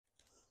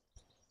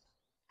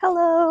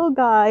Hello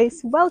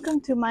guys, welcome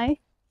to my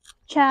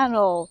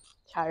channel.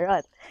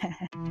 Charot.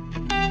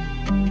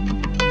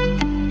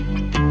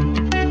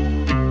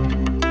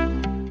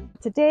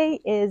 Today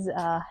is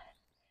a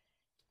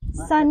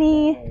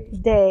sunny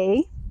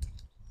day.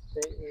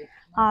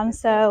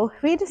 So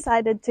we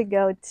decided to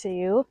go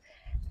to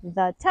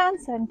the town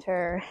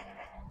center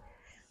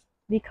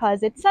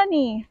because it's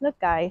sunny. Look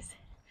guys,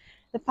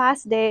 the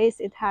past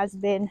days it has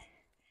been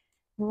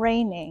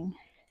raining.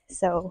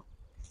 So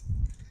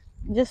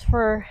just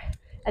for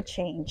a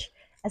change,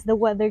 as the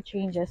weather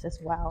changes as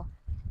well,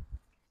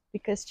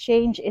 because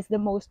change is the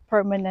most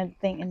permanent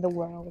thing in the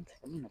world.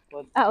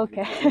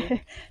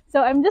 Okay.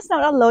 So I'm just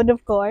not alone,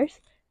 of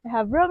course. I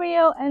have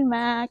Romeo and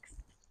Max.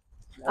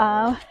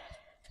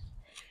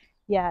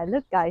 Yeah,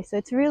 look guys, so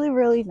it's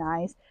really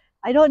nice.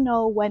 I don't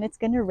know when it's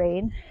gonna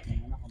rain,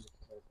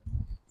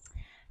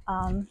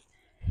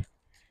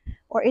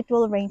 or it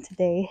will rain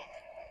today,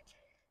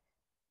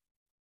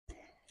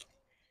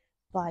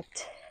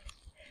 but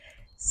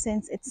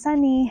since it's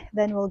sunny,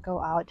 then we'll go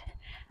out.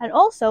 And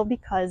also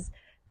because,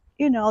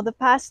 you know, the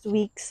past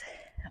weeks,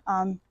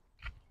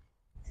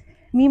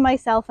 me,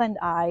 myself, and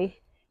I,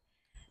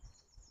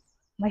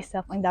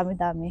 ang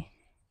dami-dami,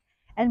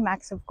 and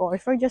Max, of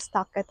course, we're just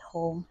stuck at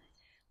home.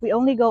 We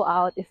only go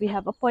out if we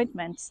have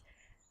appointments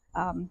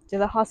to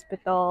the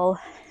hospital.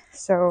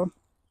 So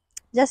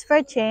just for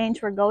a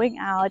change, we're going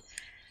out,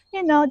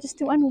 you know, just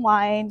to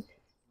unwind.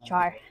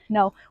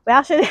 No, we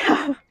actually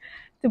have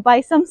to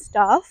buy some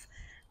stuff.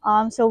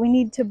 So we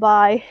need to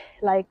buy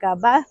like a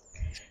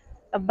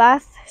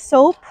bath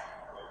soap,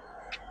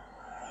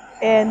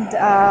 and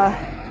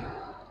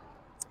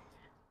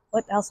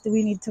what else do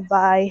we need to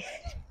buy?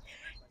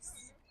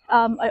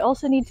 I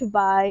also need to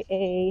buy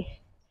a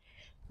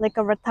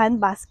rattan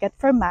basket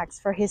for Max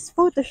for his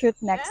photo shoot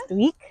next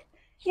week.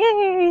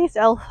 Yay!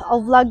 So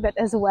I'll vlog that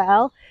as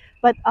well.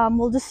 But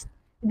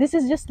this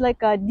is just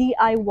like a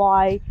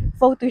DIY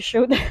photo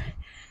shoot.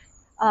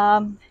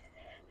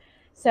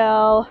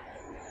 So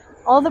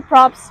all the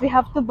props we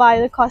have to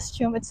buy, the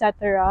costume,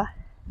 etc.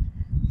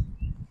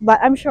 But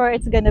I'm sure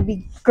it's gonna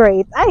be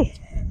great.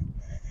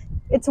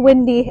 It's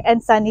windy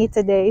and sunny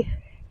today.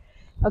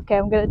 Okay,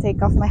 I'm gonna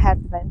take off my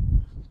headband.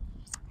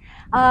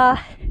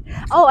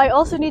 Oh, I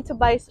also need to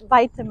buy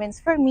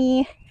vitamins for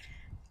me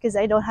because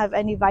I don't have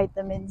any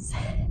vitamins,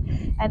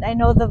 and I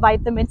know the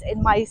vitamins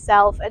in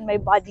myself and my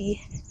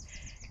body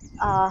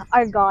are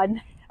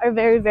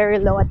very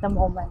low at the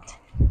moment.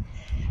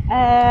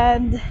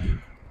 And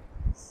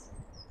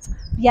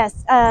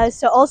yes,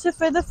 so also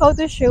for the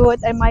photo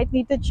shoot, I might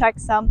need to check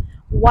some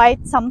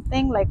white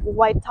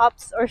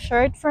tops or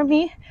shirt for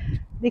me,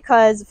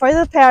 because for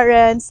the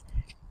parents,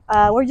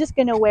 we're just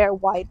gonna wear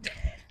white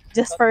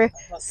just for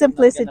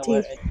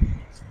simplicity.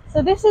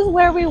 So this is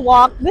where we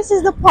walk. This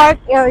is the park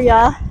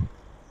area.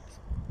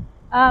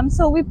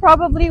 So we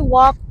probably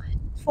walk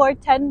for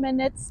 10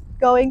 minutes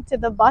going to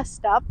the bus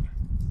stop,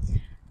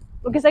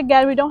 because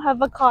again, we don't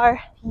have a car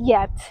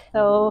yet.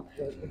 So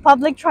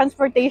public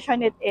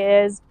transportation it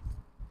is.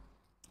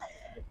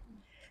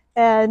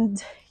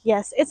 And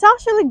yes, it's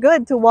actually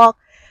good to walk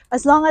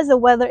as long as the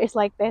weather is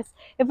like this.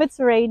 If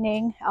it's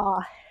raining,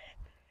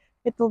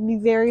 it will be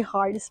very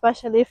hard,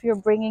 especially if you're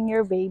bringing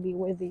your baby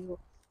with you.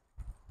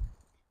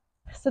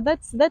 So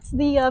that's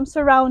the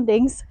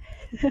surroundings.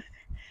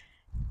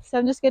 So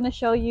I'm just gonna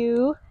show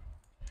you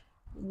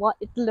what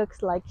it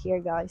looks like here,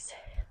 guys.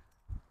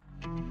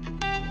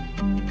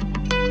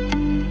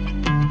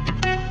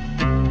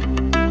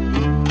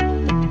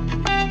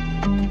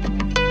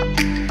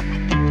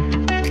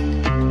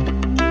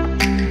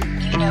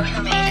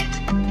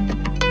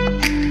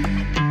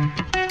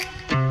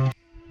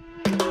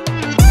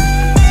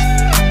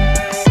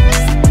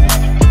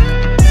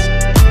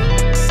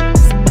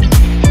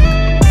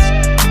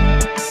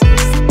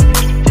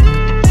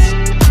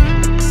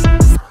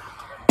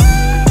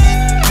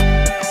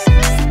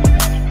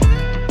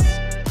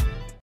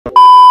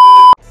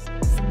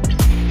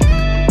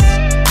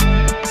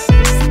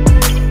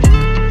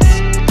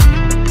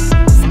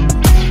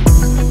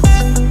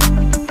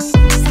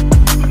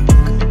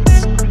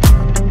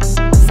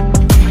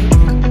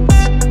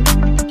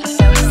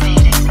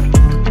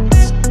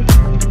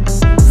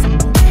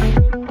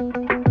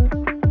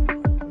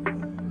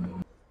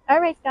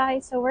 Alright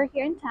guys, so we're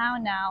here in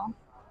town now.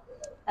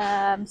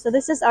 So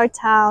this is our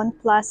town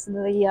plus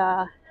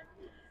the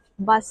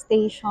bus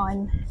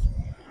station,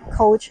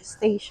 coach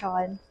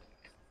station.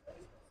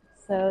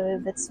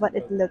 So that's what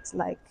it looks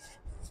like.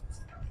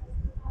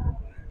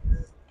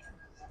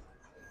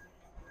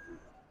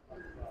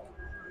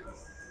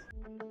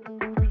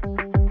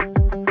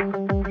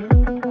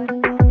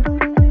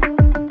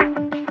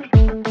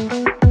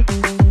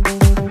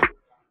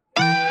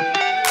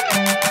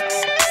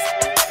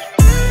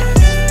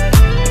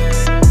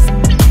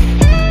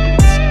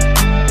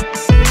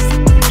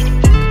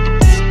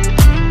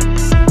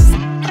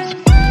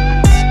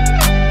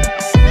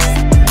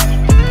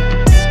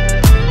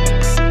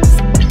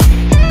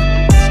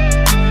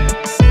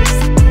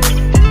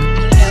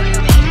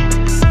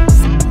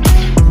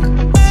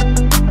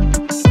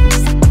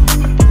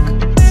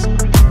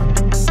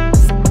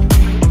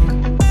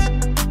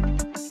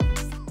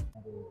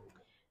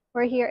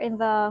 we're here in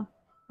the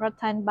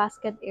rattan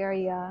basket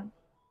area.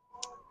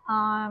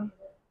 I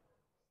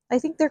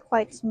think they're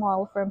quite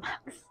small for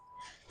Max.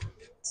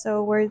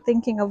 So we're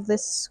thinking of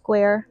this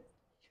square,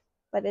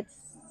 but it's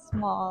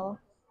small.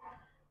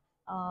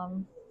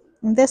 And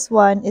this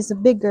one is a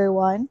bigger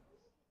one,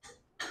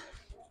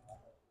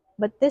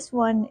 but this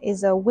one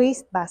is a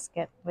waste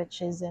basket,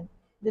 which isn't.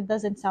 It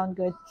doesn't sound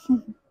good.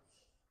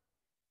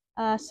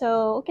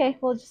 So okay,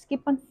 we'll just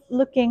keep on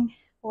looking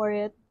for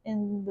it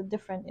in a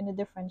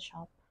different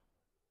shop.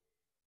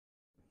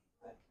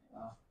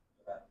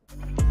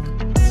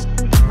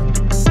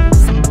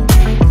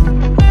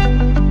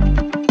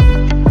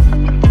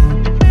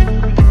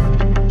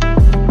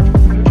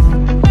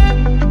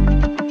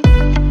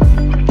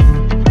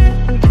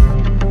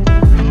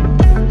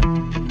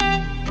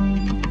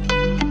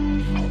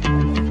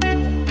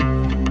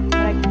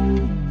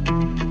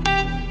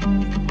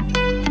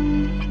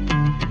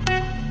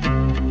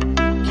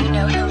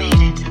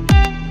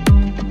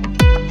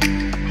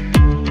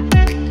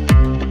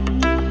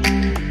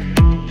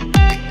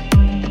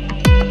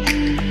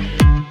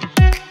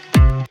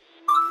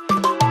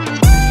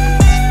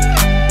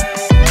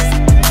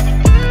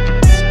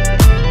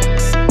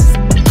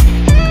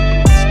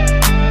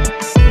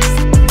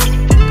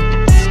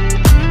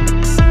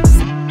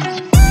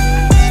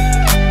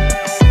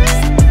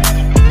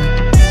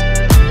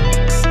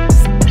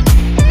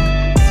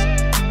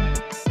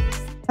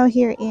 Now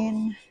here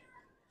in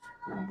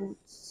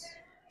Boots.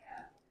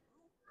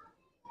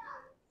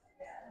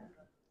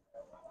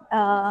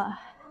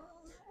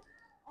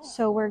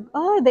 So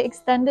they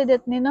extended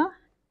it, Nina.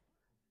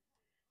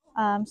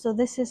 So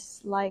this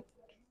is like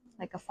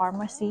a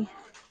pharmacy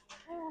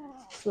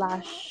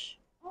slash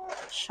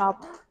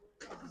shop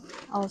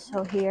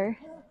also here.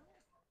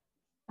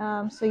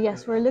 So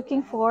yes, we're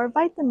looking for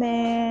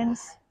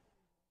vitamins,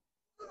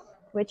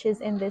 which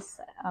is in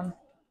this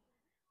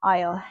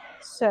aisle.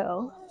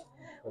 So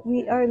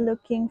we are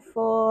looking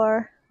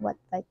for what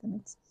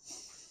vitamins?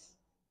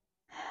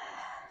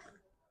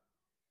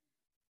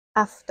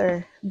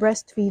 After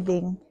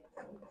breastfeeding.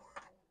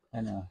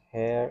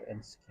 Hair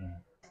and skin.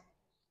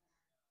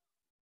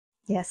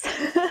 Yes.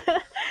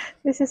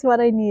 This is what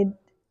I need.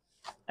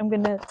 I'm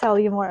gonna tell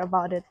you more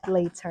about it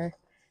later.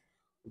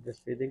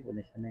 Breastfeeding,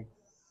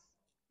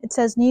 It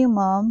says new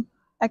mom,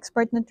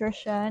 expert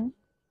nutrition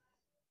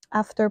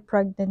after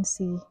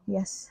pregnancy.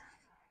 Yes.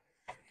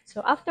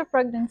 So after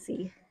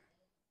pregnancy.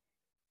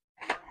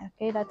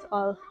 Okay, that's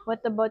all.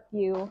 What about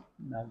you?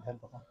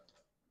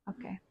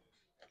 Okay.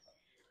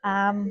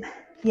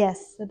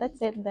 Yes, so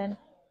that's it then.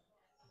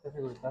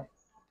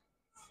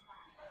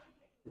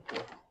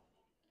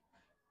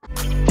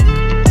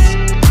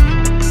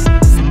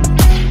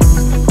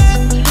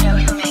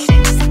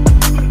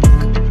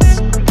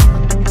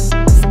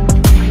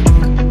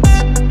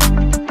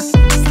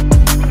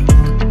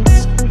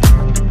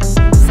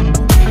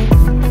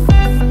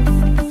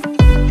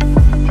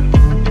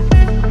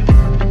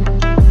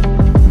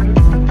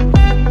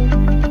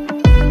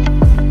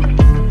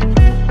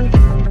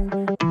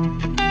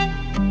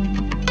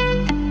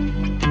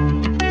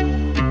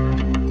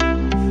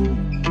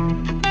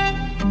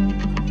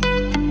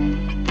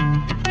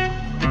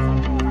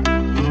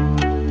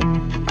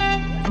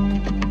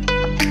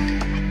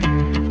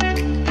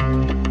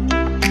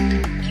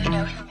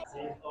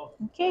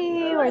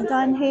 Okay, we're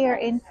done here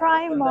in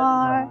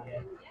Primark.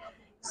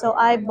 So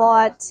I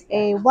bought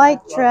a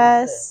white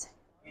dress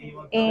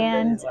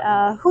and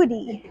a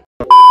hoodie.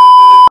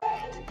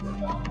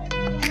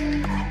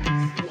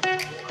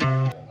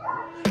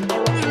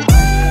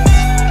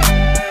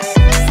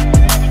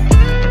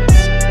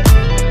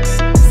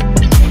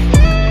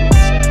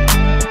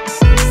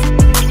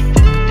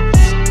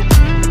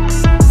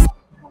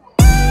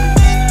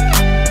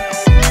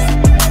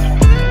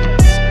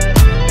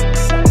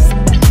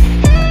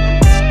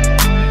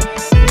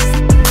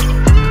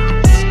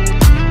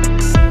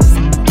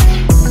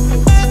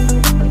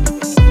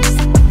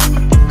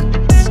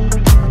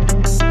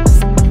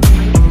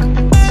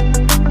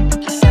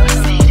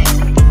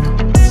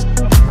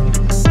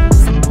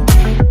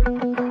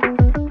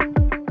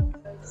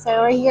 So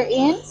we're here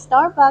in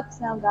Starbucks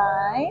now,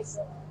 guys,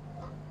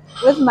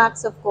 with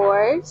Max, of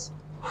course.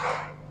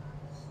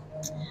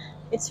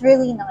 It's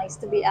really nice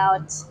to be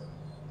out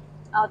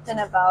and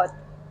about.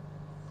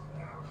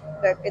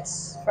 Look,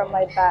 it's from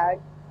my bag.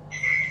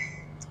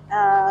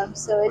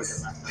 So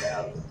it's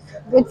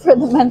good for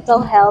the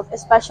mental health,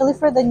 especially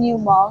for the new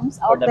moms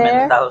out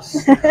there.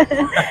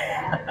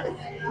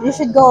 You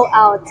should go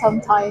out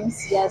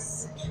sometimes,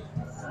 yes.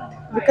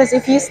 Because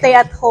if you stay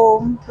at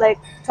home like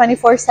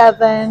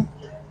 24/7,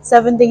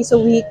 7 days a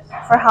week,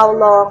 for how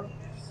long?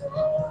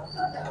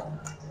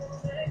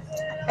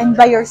 And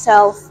by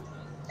yourself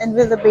and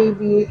with the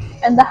baby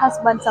and the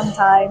husband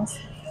sometimes.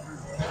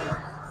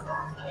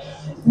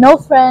 No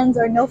friends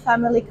or no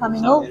family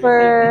coming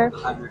over.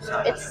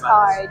 It's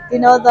hard. You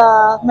know,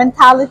 the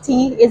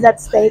mentality is at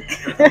stake.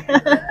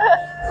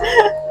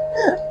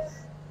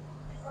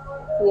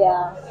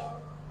 Yeah.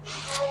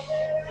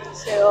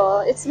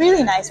 So it's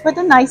really nice. What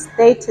a nice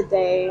day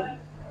today.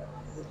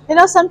 You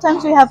know,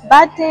 sometimes we have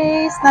bad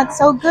days, not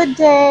so good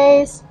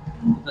days,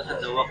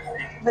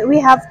 but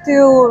we have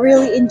to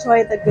really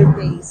enjoy the good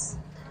days.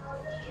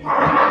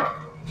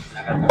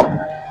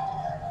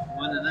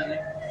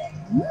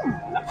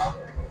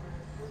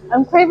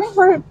 I'm craving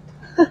for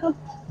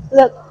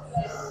look,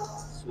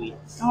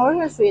 Sweets.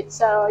 oh, sweet.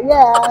 So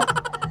yeah,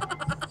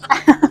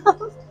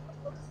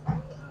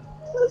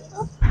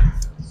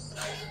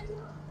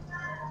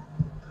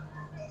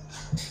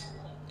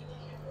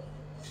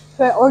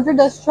 so I ordered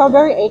a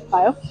strawberry 8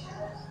 because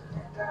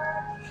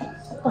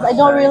I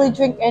don't really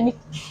drink They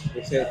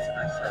say it's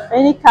asai.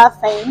 any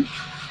caffeine.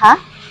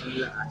 Huh?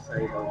 Nila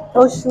asai daw.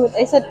 Oh shoot,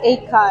 I said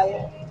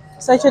Akai.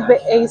 So it should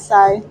be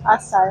Asai.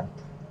 Asai.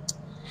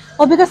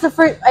 Oh, because the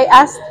first I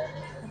asked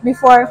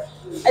before,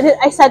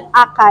 I said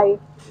Akai.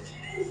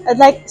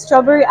 I'd like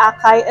strawberry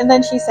Akai, and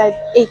then she said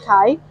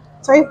Akai.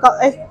 So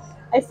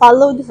I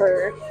followed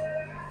her.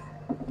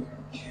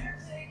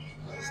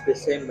 It's the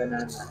same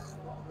banana.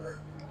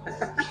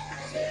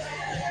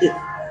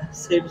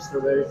 Same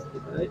strawberry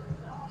skin, right?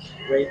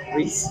 Brain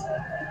freeze.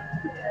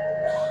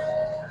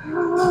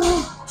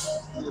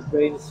 Your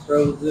brain is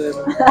frozen.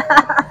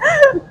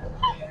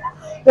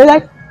 They're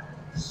like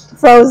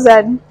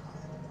frozen.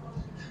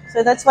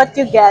 So that's what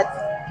you get.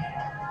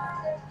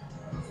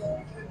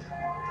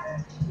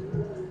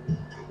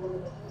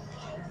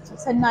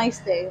 It's a nice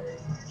day.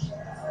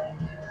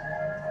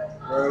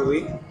 Where are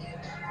we?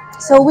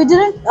 So we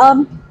didn't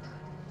know.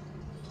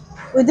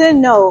 We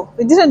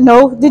didn't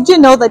know. Did you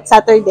know that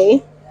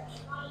Saturday?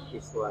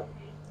 This one.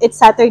 It's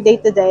Saturday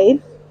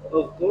today.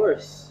 Of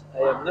course. I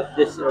am not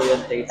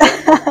disorientated.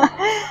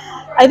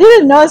 I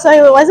didn't know, so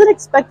I wasn't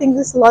expecting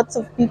this lots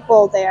of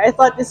people there. I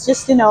thought it's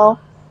just,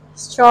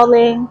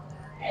 strolling.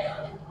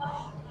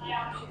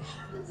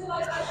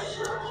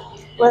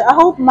 But I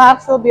hope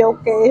Max will be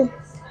okay.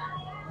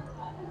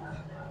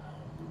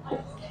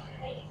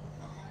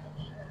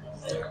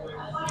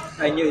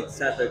 I knew it's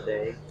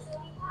Saturday,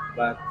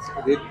 but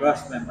it did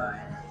cross my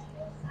mind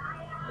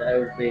that it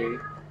would be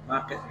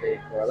market day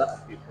for a lot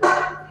of people.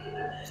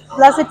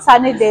 Plus, it's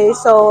sunny day,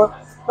 so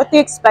what do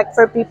you expect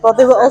for people?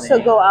 They will also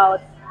Sunny. go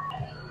out.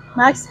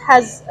 Max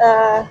has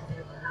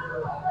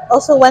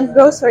also went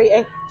grocery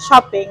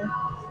shopping.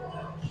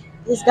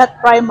 He's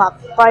got Primark.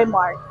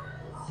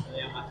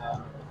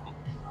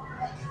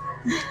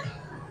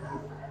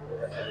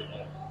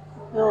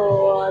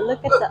 Oh,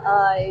 look at the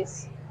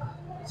eyes.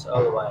 It's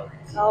all white.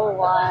 Oh,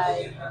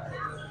 why?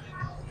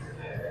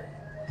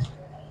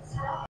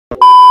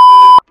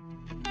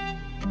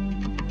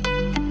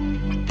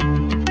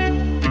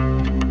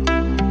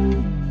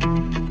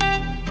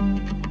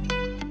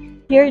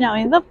 Here now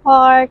in the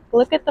park,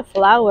 look at the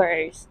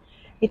flowers.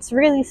 It's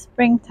really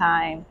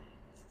springtime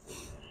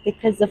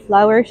because the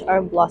flowers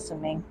are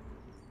blossoming.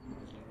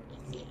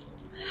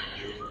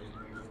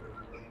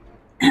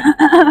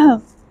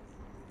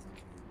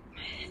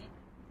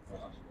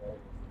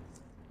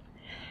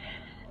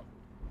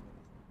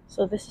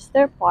 So this is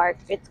their park.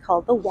 It's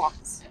called the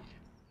Walks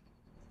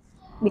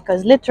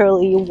because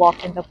literally you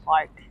walk in the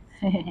park.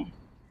 It's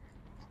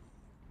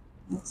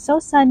so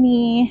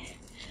sunny.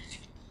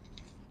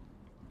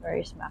 Where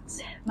is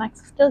Max?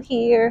 Max is still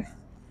here.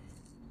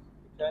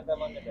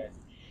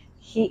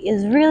 He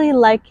is really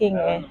liking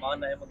it.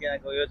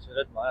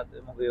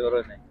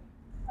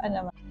 Ano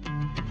naman?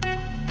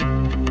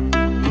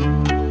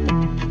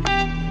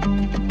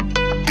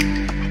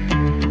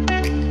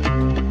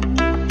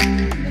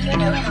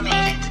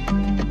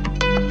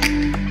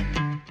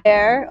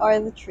 There are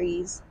the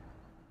trees.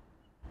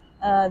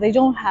 They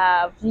don't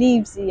have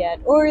leaves yet,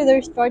 or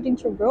they're starting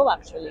to grow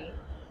actually.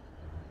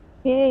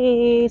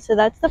 Okay, so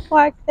that's the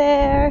park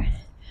there.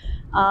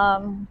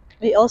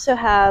 We also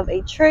have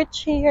a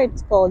church here.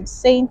 It's called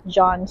St.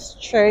 John's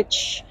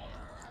Church.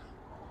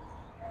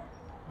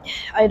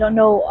 I don't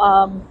know.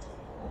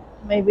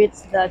 Maybe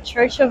it's the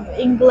Church of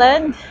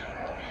England,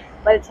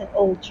 but it's an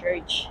old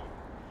church.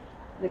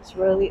 Looks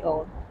really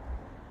old.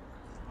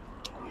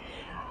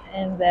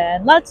 And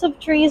then lots of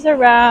trees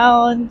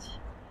around,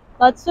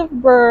 lots of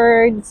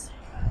birds.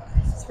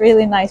 It's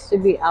really nice to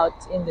be out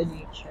in the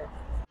nature.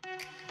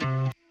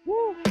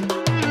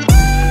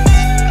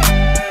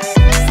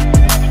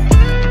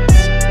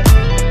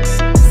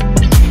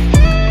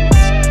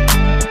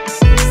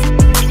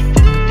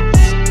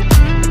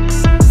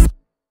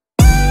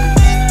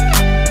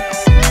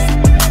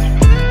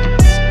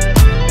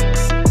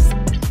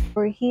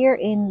 We're here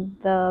in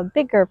the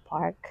bigger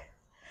park.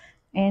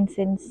 And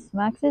since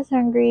Max is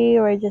hungry,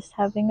 we're just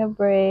having a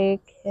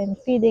break and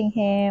feeding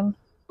him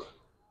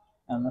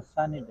On a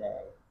sunny day.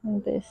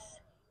 in this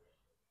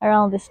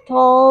around these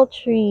tall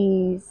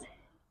trees.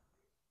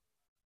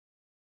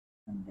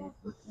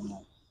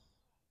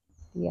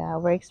 Yeah,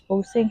 we're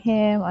exposing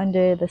him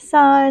under the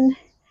sun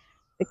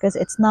because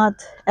it's not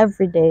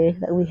every day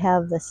that we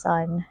have the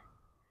sun.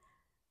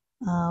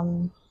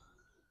 Um,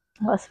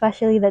 well,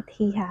 especially that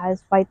he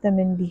has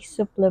vitamin D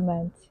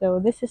supplement. So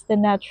this is the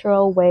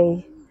natural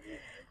way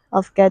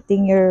of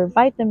getting your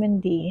vitamin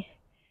D.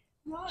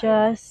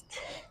 Just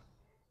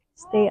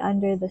stay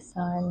under the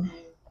sun.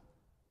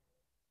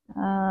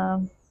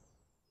 Um,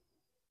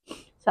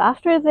 so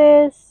after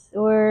this,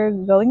 we're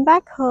going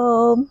back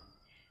home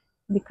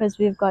because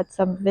we've got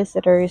some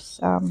visitors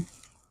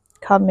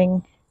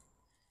coming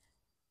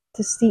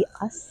to see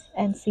us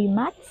and see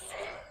Max.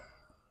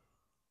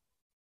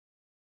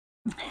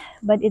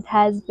 But it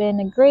has been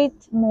a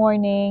great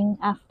morning,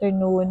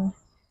 afternoon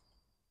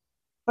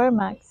for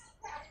Max.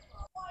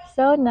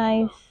 So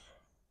nice.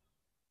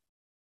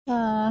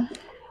 Uh,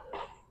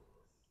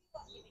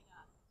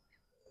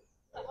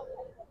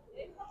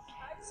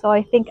 so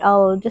I think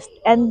I'll just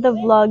end the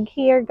vlog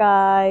here,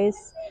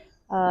 guys.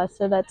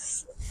 So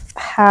that's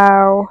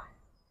how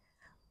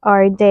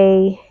our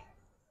day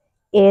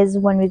is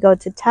when we go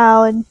to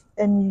town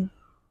and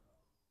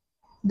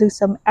do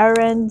some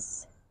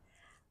errands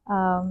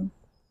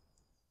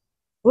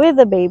with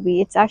the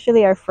baby. It's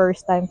actually our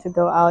first time to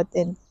go out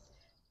and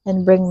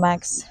bring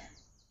Max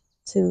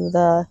to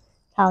the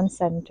town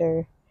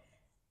center.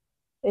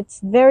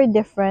 It's very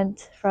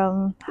different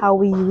from how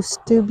we used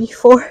to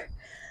before,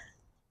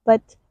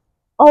 but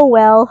oh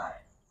well,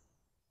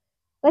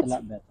 A it's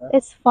lot better.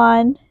 it's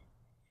fun.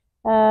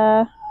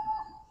 Uh,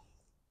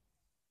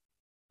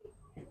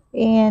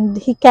 and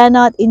he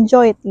cannot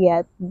enjoy it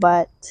yet,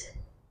 but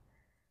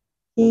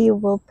he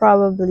will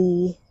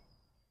probably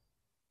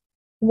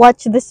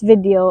watch this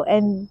video.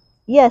 And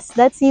yes,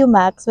 that's you,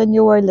 Max, when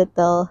you were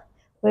little.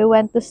 We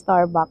went to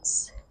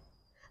Starbucks.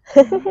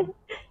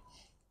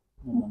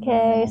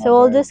 Okay, so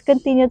we'll just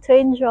continue to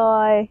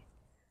enjoy.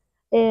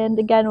 And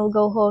again, we'll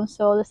go home.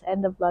 So let's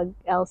end the vlog.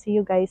 I'll see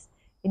you guys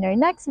in our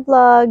next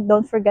vlog.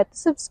 Don't forget to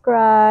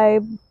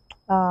subscribe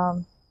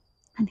and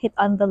hit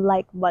on the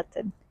like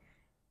button.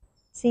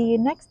 See you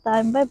next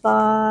time. Bye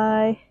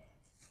bye.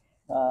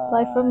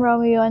 Bye from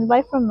Romeo and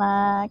bye from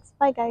Max.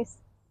 Bye, guys.